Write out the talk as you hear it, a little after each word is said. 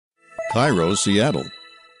Cairo, Seattle.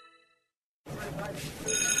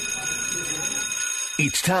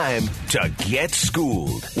 It's time to get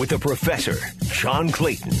schooled with the professor, John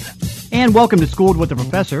Clayton. And welcome to Schooled with the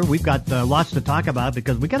Professor. We've got lots to talk about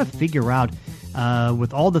because we got to figure out,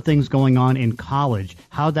 with all the things going on in college,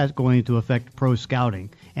 how that's going to affect pro scouting.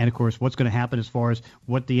 And, of course, what's going to happen as far as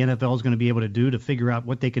what the NFL is going to be able to do to figure out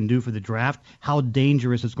what they can do for the draft, how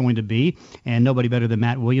dangerous it's going to be. And nobody better than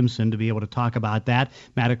Matt Williamson to be able to talk about that.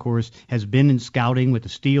 Matt, of course, has been in scouting with the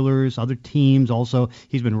Steelers, other teams. Also,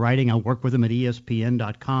 he's been writing. I work with him at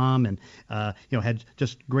ESPN.com and, had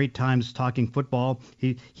just great times talking football.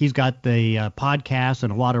 He's got the podcast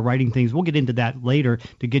and a lot of writing things. We'll get into that later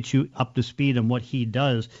to get you up to speed on what he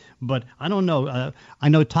does. But I don't know. I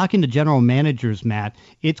know talking to general managers, Matt,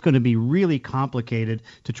 it's going to be really complicated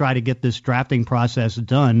to try to get this drafting process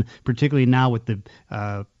done, particularly now with the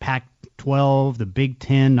PAC-12, the Big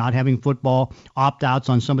Ten not having football, opt-outs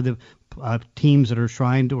on some of the teams that are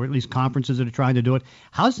trying to, or at least conferences that are trying to do it.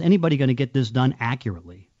 How's anybody going to get this done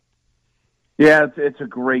accurately? Yeah, it's a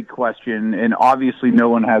great question, and obviously no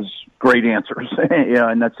one has great answers.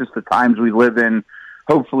 And that's just the times we live in.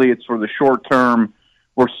 Hopefully it's for the short term.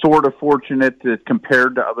 We're sort of fortunate that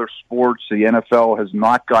compared to other sports, the NFL has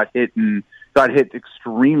not got hit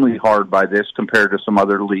extremely hard by this compared to some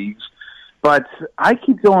other leagues. But I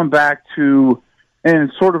keep going back to,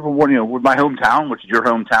 and sort of with my hometown, which is your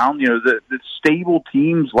hometown, the stable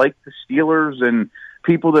teams like the Steelers and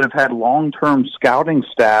people that have had long-term scouting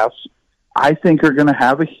staffs, I think are going to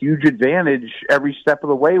have a huge advantage every step of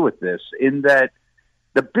the way with this, in that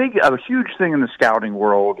a huge thing in the scouting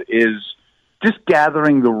world is just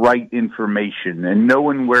gathering the right information and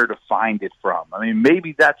knowing where to find it from. I mean,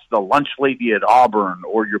 maybe that's the lunch lady at Auburn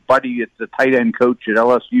or your buddy at the tight end coach at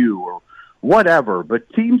LSU or whatever.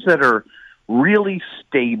 But teams that are really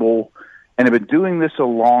stable and have been doing this a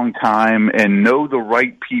long time and know the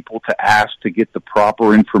right people to ask to get the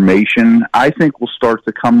proper information, I think will start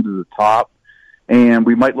to come to the top. And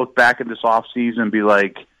we might look back at this offseason and be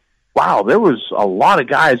like, wow, there was a lot of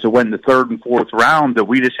guys that went in the third and fourth round that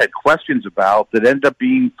we just had questions about that end up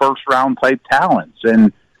being first-round type talents,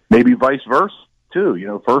 and maybe vice versa,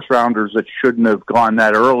 too. First-rounders that shouldn't have gone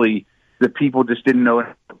that early, that people just didn't know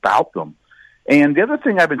about them. And the other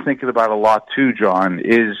thing I've been thinking about a lot, too, John,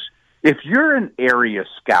 is if you're an area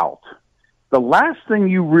scout, the last thing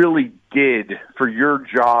you really did for your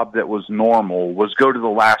job that was normal was go to the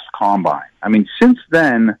last combine. I mean, since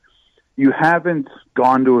then, you haven't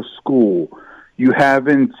gone to a school. You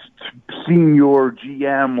haven't seen your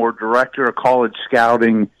GM or director of college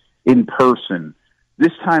scouting in person.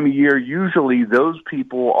 This time of year, usually those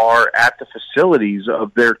people are at the facilities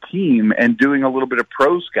of their team and doing a little bit of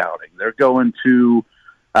pro scouting. They're going to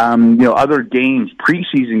other games,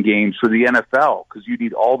 preseason games for the NFL, because you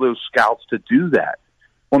need all those scouts to do that.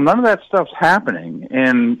 Well, none of that stuff's happening.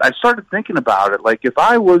 And I started thinking about it. Like, if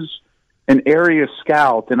I was an area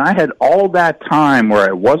scout and I had all that time where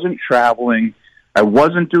I wasn't traveling, I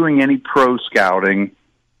wasn't doing any pro scouting,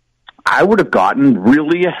 I would have gotten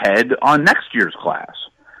really ahead on next year's class.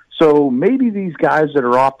 So maybe these guys that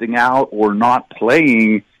are opting out or not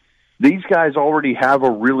playing, these guys already have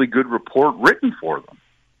a really good report written for them.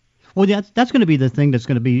 Well, that's going to be the thing that's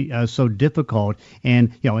going to be so difficult.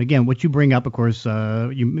 And, again, what you bring up, of course,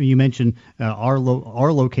 you mentioned our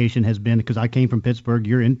location has been, because I came from Pittsburgh.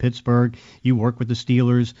 You're in Pittsburgh. You work with the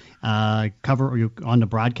Steelers, you're on the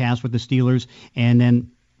broadcast with the Steelers. And then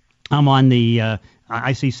I'm on the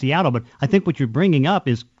I see Seattle. But I think what you're bringing up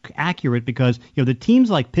is accurate because, the teams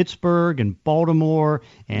like Pittsburgh and Baltimore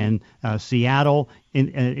and Seattle,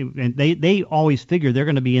 and they always figure they're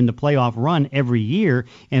going to be in the playoff run every year.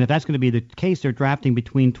 And if that's going to be the case, they're drafting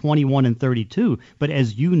between 21 and 32. But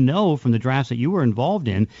as you know from the drafts that you were involved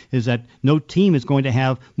in, is that no team is going to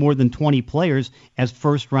have more than 20 players as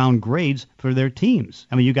first-round grades for their teams.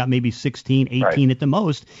 I mean, you got maybe 16, 18 right at the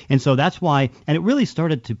most. And so that's why, and it really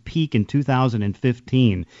started to peak in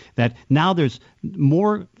 2015, that now there's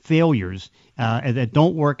more failures that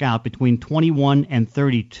don't work out between 21 and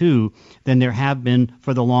 32 than there have been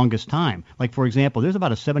for the longest time. Like, for example, there's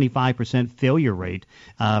about a 75% failure rate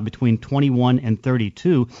between 21 and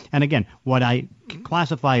 32. And again, what I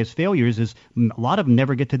classify as failures is a lot of them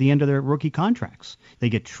never get to the end of their rookie contracts. They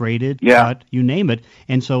get traded, cut, you name it.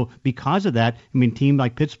 And so because of that, I mean, a team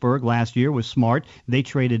like Pittsburgh last year was smart. They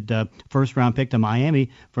traded first-round pick to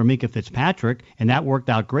Miami for Minka Fitzpatrick, and that worked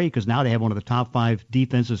out great because now they have one of the top 5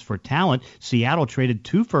 defenses for talent. Seattle traded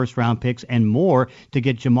 2 first-round picks and more to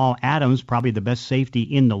get Jamal Adams, probably the best safety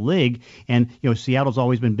in the league. And, Seattle's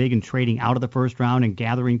always been big in trading out of the first round and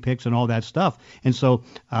gathering picks and all that stuff. And so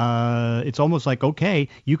it's almost like, okay,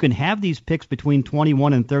 you can have these picks between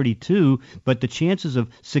 21 and 32, but the chances of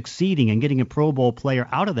succeeding and getting a Pro Bowl player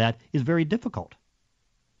out of that is very difficult.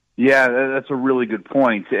 Yeah, that's a really good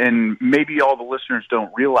point. And maybe all the listeners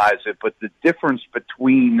don't realize it, but the difference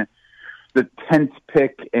between the 10th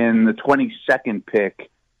pick and the 22nd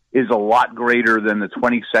pick is a lot greater than the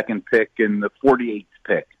 22nd pick and the 48th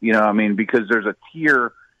pick. Because there's a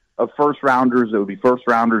tier of first-rounders that would be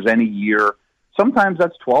first-rounders any year. Sometimes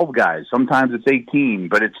that's 12 guys. Sometimes it's 18,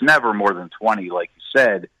 but it's never more than 20, like you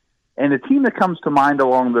said. And the team that comes to mind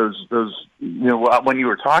along those when you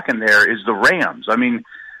were talking there is the Rams.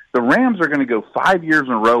 The Rams are going to go 5 years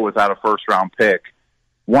in a row without a first-round pick,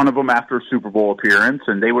 one of them after a Super Bowl appearance,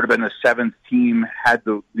 and they would have been the 7th team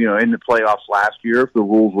in the playoffs last year if the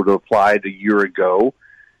rules would have applied a year ago.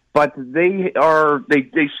 But they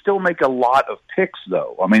still make a lot of picks,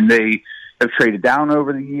 though. They have traded down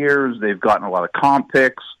over the years. They've gotten a lot of comp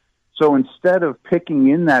picks. So instead of picking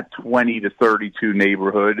in that 20 to 32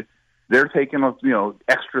 neighborhood, they're taking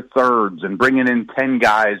extra thirds and bringing in 10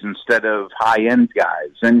 guys instead of high-end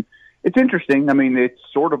guys. And it's interesting. It's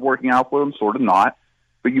sort of working out for them, sort of not.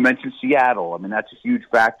 But you mentioned Seattle. That's a huge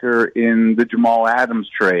factor in the Jamal Adams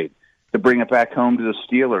trade to bring it back home to the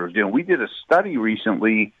Steelers. We did a study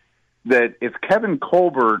recently that if Kevin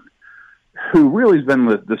Colbert, who really has been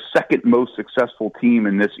the second most successful team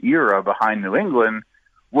in this era behind New England,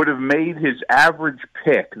 would have made his average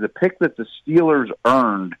pick, the pick that the Steelers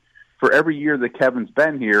earned for every year that Kevin's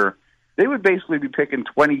been here, they would basically be picking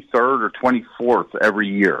 23rd or 24th every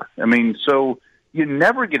year. So you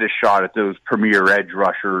never get a shot at those premier edge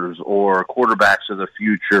rushers or quarterbacks of the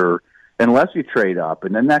future unless you trade up,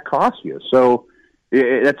 and then that costs you. So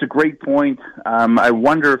that's a great point. I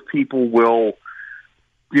wonder if people will,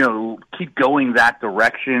 keep going that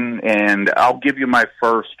direction, and I'll give you my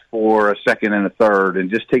first for a second and a third and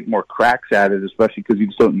just take more cracks at it, especially because you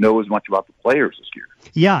just don't know as much about the players this year.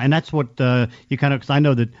 Yeah, and that's what you kind of, because I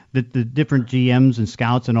know that the different GMs and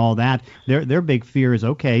scouts and all that, their big fear is,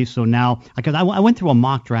 okay, so now, because I went through a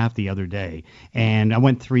mock draft the other day, and I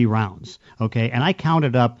went 3 rounds, okay, and I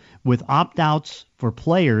counted up with opt-outs for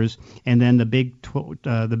players and then the Big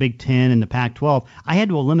Ten and the Pac-12, I had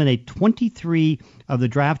to eliminate 23 of the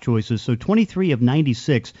draft choices, so 23 of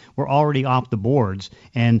 96 were already off the boards,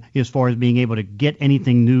 and as far as being able to get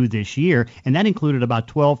anything new this year, and that included about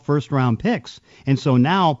 12 first-round picks. And so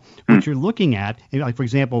now what you're looking at, like for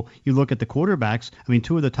example, you look at the quarterbacks,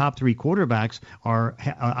 2 of the top 3 quarterbacks are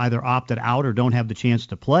either opted out or don't have the chance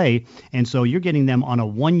to play, and so you're getting them on a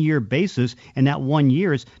 1-year basis, and that 1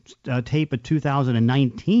 year is tape of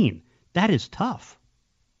 2019. That is tough.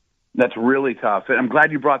 That's really tough. And I'm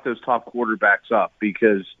glad you brought those top quarterbacks up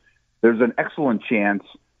because there's an excellent chance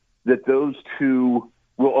that those 2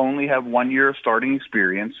 will only have 1 year of starting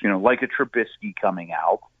experience, like a Trubisky coming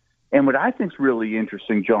out. And what I think is really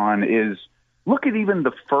interesting, John, is look at even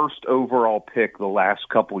the first overall pick the last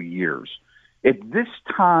couple years. At this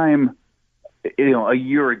time, a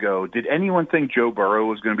year ago, did anyone think Joe Burrow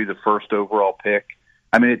was going to be the first overall pick?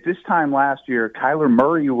 At this time last year, Kyler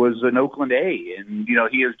Murray was an Oakland A, and,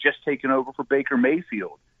 he has just taken over for Baker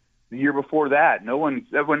Mayfield. The year before that, everyone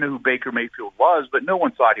knew who Baker Mayfield was, but no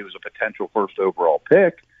one thought he was a potential first overall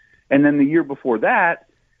pick. And then the year before that,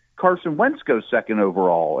 Carson Wentz goes second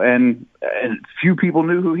overall, and few people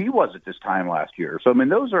knew who he was at this time last year. So,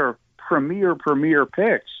 those are premier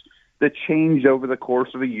picks that changed over the course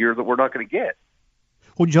of a year that we're not going to get.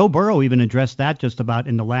 Well, Joe Burrow even addressed that just about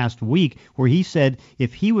in the last week, where he said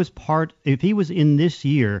if he was in this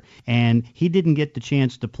year and he didn't get the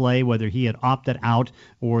chance to play, whether he had opted out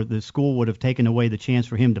or the school would have taken away the chance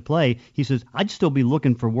for him to play, he says, I'd still be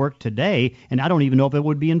looking for work today, and I don't even know if it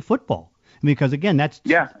would be in football. Because, again,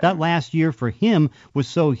 that last year for him was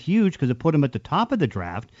so huge because it put him at the top of the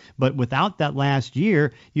draft, but without that last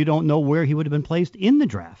year, you don't know where he would have been placed in the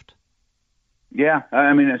draft. Yeah,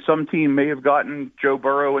 some team may have gotten Joe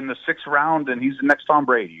Burrow in the 6th round, and he's the next Tom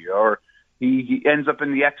Brady, or he ends up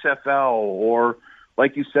in the XFL, or,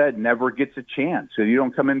 like you said, never gets a chance. So you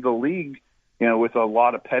don't come into the league, with a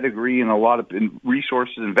lot of pedigree and a lot of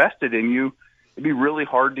resources invested in you. It'd be really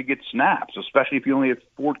hard to get snaps, especially if you only have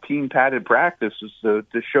 14 padded practices to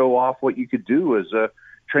show off what you could do as a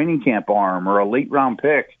training camp arm or a late-round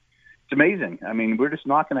pick. It's amazing. We're just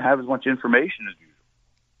not going to have as much information as usual.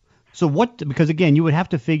 So because again, you would have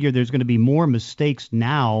to figure there's going to be more mistakes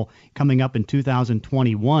now coming up in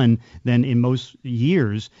 2021 than in most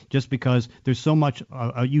years, just because there's so much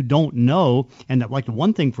you don't know. And that, like the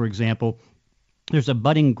one thing, for example, there's a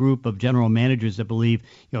budding group of general managers that believe,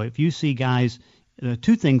 if you see guys,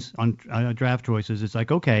 two things on draft choices. It's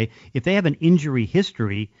like, okay, if they have an injury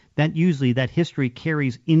history, that usually that history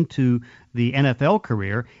carries into the NFL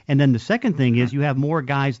career. And then the second thing is you have more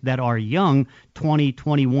guys that are young, 20,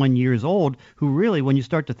 21 years old, who really, when you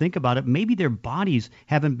start to think about it, maybe their bodies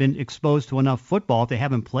haven't been exposed to enough football if they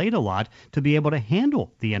haven't played a lot to be able to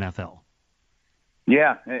handle the NFL.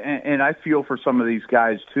 Yeah, and I feel for some of these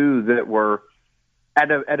guys, too, that were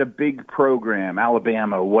at a big program,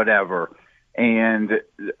 Alabama, whatever, and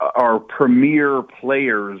are premier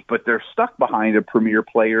players, but they're stuck behind a premier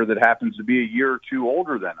player that happens to be a year or two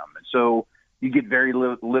older than them. And so you get very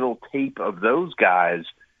little tape of those guys,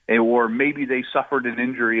 or maybe they suffered an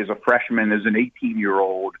injury as a freshman, as an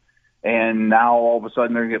 18-year-old, and now all of a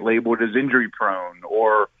sudden they're going to get labeled as injury-prone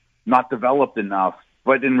or not developed enough.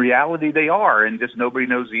 But in reality, they are, and just nobody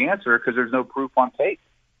knows the answer because there's no proof on tape.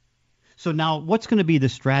 So now what's going to be the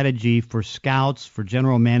strategy for scouts, for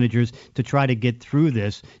general managers to try to get through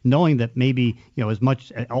this, knowing that maybe, as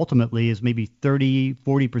much ultimately as maybe 30,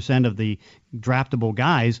 40% of the draftable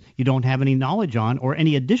guys you don't have any knowledge on or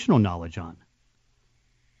any additional knowledge on?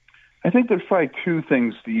 I think there's probably two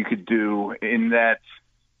things that you could do in that.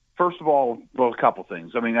 First of all, a couple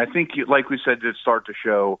things. I mean, I think, like we said to start the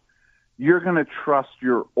show, you're going to trust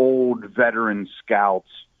your old veteran scouts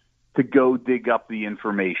to go dig up the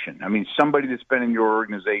information. I mean, somebody that's been in your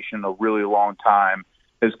organization a really long time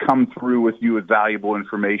has come through with you with valuable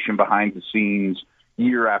information behind the scenes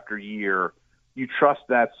year after year. You trust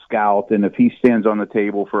that scout, and if he stands on the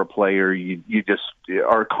table for a player, you just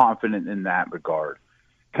are confident in that regard.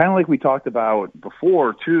 Kind of like we talked about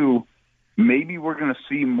before, too, maybe we're going to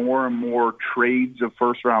see more and more trades of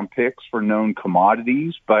first-round picks for known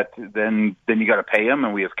commodities, but then you got to pay them,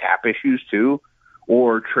 and we have cap issues, too.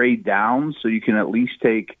 Or trade down so you can at least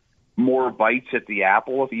take more bites at the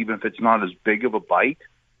apple, even if it's not as big of a bite?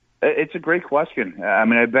 It's a great question. I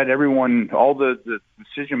mean, I bet everyone, all the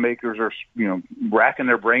decision makers are, racking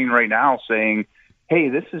their brain right now saying, hey,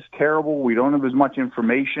 this is terrible. We don't have as much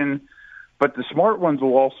information. But the smart ones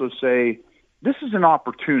will also say, this is an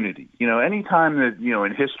opportunity. Anytime that,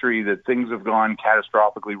 in history that things have gone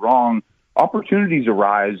catastrophically wrong, opportunities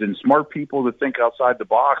arise, and smart people that think outside the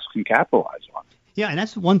box can capitalize on it. Yeah, and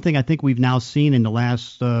that's one thing I think we've now seen in the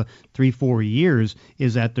last 3-4 years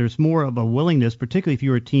is that there's more of a willingness, particularly if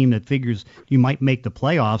you're a team that figures you might make the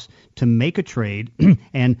playoffs, to make a trade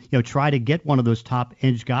and try to get one of those top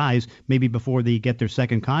edge guys maybe before they get their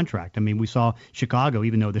second contract. I mean, we saw Chicago,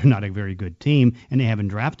 even though they're not a very good team and they haven't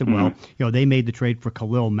drafted well, they made the trade for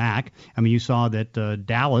Khalil Mack. I mean, you saw that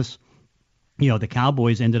Dallas. The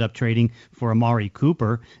Cowboys ended up trading for Amari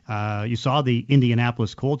Cooper. You saw the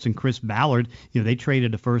Indianapolis Colts and Chris Ballard. They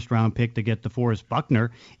traded a first-round pick to get DeForest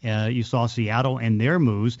Buckner. You saw Seattle and their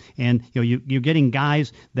moves. And, you're getting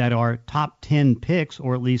guys that are top 10 picks,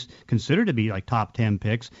 or at least considered to be like top 10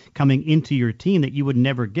 picks, coming into your team that you would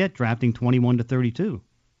never get drafting 21 to 32.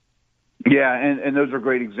 Yeah, and those are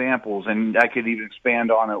great examples. And I could even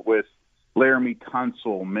expand on it with Laramie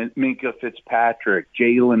Tunsil, Minkah Fitzpatrick,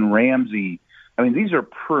 Jalen Ramsey. I mean, these are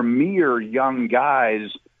premier young guys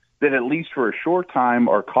that at least for a short time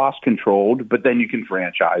are cost controlled, but then you can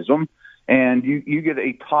franchise them. And you get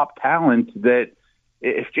a top talent that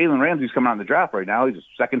if Jalen Ramsey's coming out in the draft right now, he's a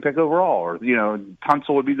second pick overall, or,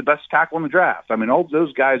 Tunsil would be the best tackle in the draft. I mean, all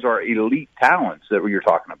those guys are elite talents that you're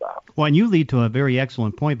talking about. Well, and you lead to a very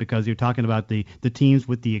excellent point because you're talking about the teams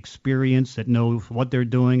with the experience that know what they're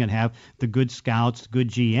doing and have the good scouts, good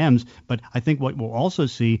GMs. But I think what we'll also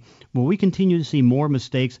see, we continue to see more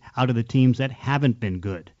mistakes out of the teams that haven't been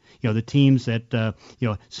good. The teams that,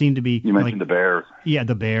 seem to be... You mentioned the Bears. Yeah,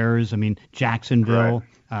 the Bears. I mean, Jacksonville. Right.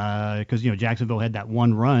 Because, Jacksonville had that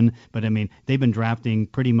one run, but I mean, they've been drafting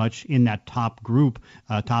pretty much in that top group,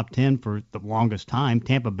 top 10 for the longest time.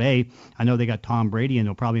 Tampa Bay, I know they got Tom Brady and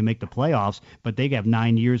they'll probably make the playoffs, but they have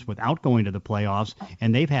 9 years without going to the playoffs,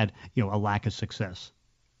 and they've had, a lack of success.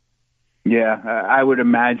 Yeah, I would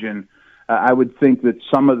imagine. I would think that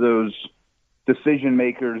some of those decision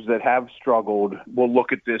makers that have struggled will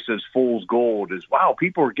look at this as fool's gold, as, wow,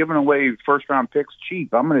 people are giving away first-round picks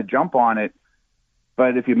cheap. I'm going to jump on it.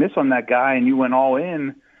 But if you miss on that guy and you went all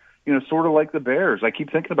in, sort of like the Bears. I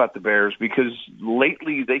keep thinking about the Bears because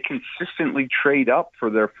lately they consistently trade up for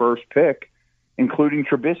their first pick, including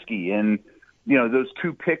Trubisky. And, those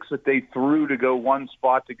two picks that they threw to go one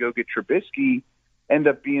spot to go get Trubisky end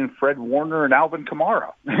up being Fred Warner and Alvin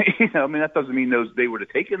Kamara. I mean, that doesn't mean they would have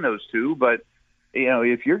taken those two, but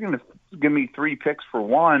if you're going to give me 3 picks for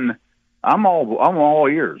one, I'm all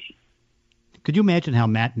ears. Could you imagine how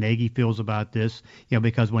Matt Nagy feels about this?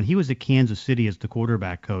 Because when he was at Kansas City as the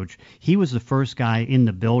quarterback coach, he was the first guy in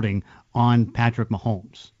the building on Patrick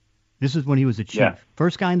Mahomes. This is when he was a chief, yeah.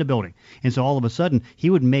 First guy in the building. And so all of a sudden, he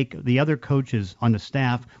would make the other coaches on the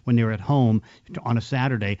staff when they were at home on a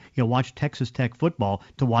Saturday, watch Texas Tech football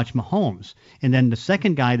to watch Mahomes. And then the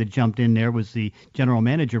second guy that jumped in there was the general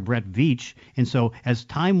manager, Brett Veach. And so as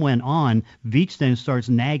time went on, Veach then starts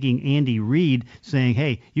nagging Andy Reid, saying,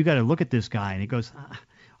 hey, you got to look at this guy. And he goes,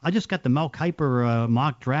 I just got the Mel Kiper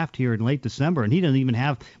mock draft here in late December, and he doesn't even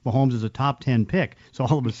have Mahomes as a top 10 pick. So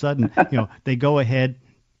all of a sudden, they go ahead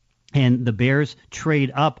and the Bears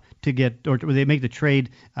trade up to get, or they make the trade,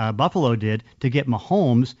 Buffalo did, to get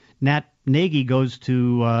Mahomes. Matt Nagy goes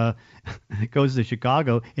to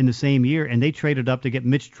Chicago in the same year, and they traded up to get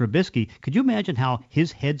Mitch Trubisky. Could you imagine how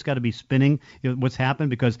his head's got to be spinning, what's happened?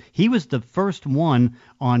 Because he was the first one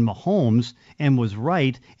on Mahomes and was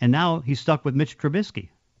right, and now he's stuck with Mitch Trubisky.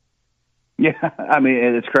 Yeah, I mean,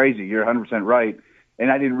 it's crazy. You're 100% right. And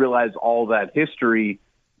I didn't realize all that history.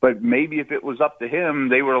 But maybe if it was up to him,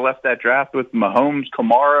 they would have left that draft with Mahomes,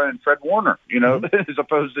 Kamara, and Fred Warner, as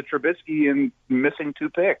opposed to Trubisky and missing 2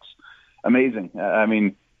 picks. Amazing.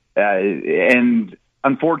 And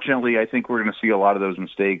unfortunately, I think we're going to see a lot of those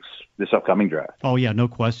mistakes this upcoming draft. Oh, yeah, no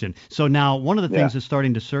question. So now one of the things that's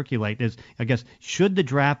starting to circulate is, I guess, should the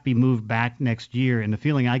draft be moved back next year? And the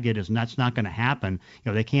feeling I get is that's not going to happen.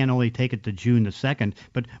 They can't only take it to June the 2nd.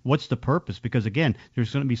 But what's the purpose? Because, again,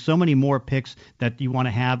 there's going to be so many more picks that you want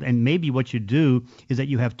to have. And maybe what you do is that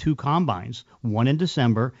you have 2 combines, one in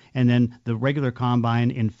December and then the regular combine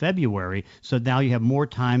in February. So now you have more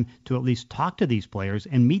time to at least talk to these players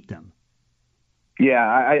and meet them.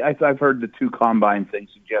 Yeah, I've heard the 2 combine thing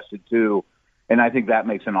suggested too, and I think that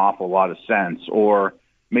makes an awful lot of sense. Or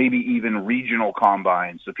maybe even regional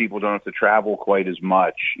combines, so people don't have to travel quite as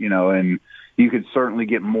much, and you could certainly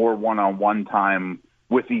get more one-on-one time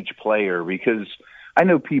with each player, because I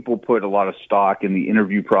know people put a lot of stock in the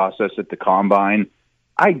interview process at the combine.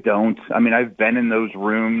 I don't. I mean, I've been in those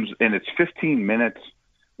rooms, and it's 15 minutes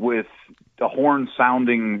with a horn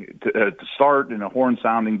sounding to start and a horn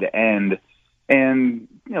sounding to end. And,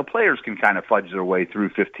 players can kind of fudge their way through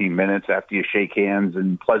 15 minutes after you shake hands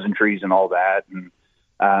and pleasantries and all that. And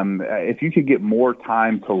if you could get more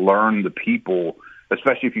time to learn the people,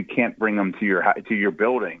 especially if you can't bring them to your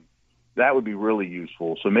building, that would be really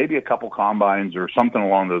useful. So maybe a couple combines or something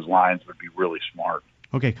along those lines would be really smart.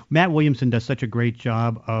 Okay. Matt Williamson does such a great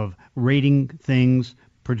job of rating things,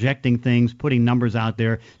 projecting things, putting numbers out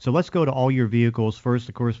there. So let's go to all your vehicles first,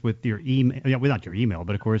 of course, with your email, well, not your email,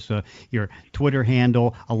 but of course your Twitter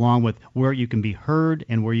handle, along with where you can be heard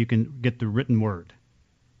and where you can get the written word.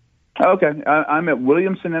 Okay. I'm at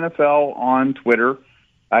Williamson NFL on Twitter.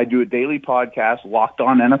 I do a daily podcast, Locked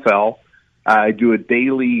On NFL. I do a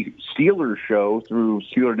daily Steelers show through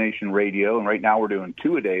Steeler Nation Radio, and right now we're doing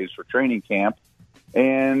 2-a-days for training camp.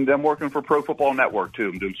 And I'm working for Pro Football Network, too.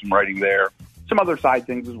 I'm doing some writing there. Some other side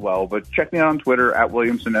things as well, but check me out on Twitter at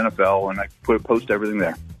Williamson NFL, and I post everything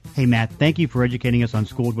there. Hey, Matt, thank you for educating us on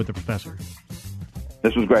Schooled with the Professor.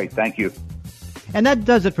 This was great. Thank you. And that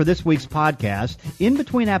does it for this week's podcast. In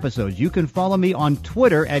between episodes, you can follow me on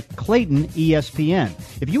Twitter at Clayton ESPN.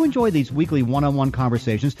 If you enjoy these weekly one-on-one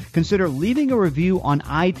conversations, consider leaving a review on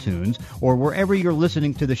iTunes or wherever you're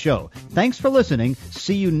listening to the show. Thanks for listening.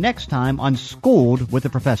 See you next time on Schooled with the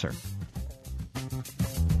Professor.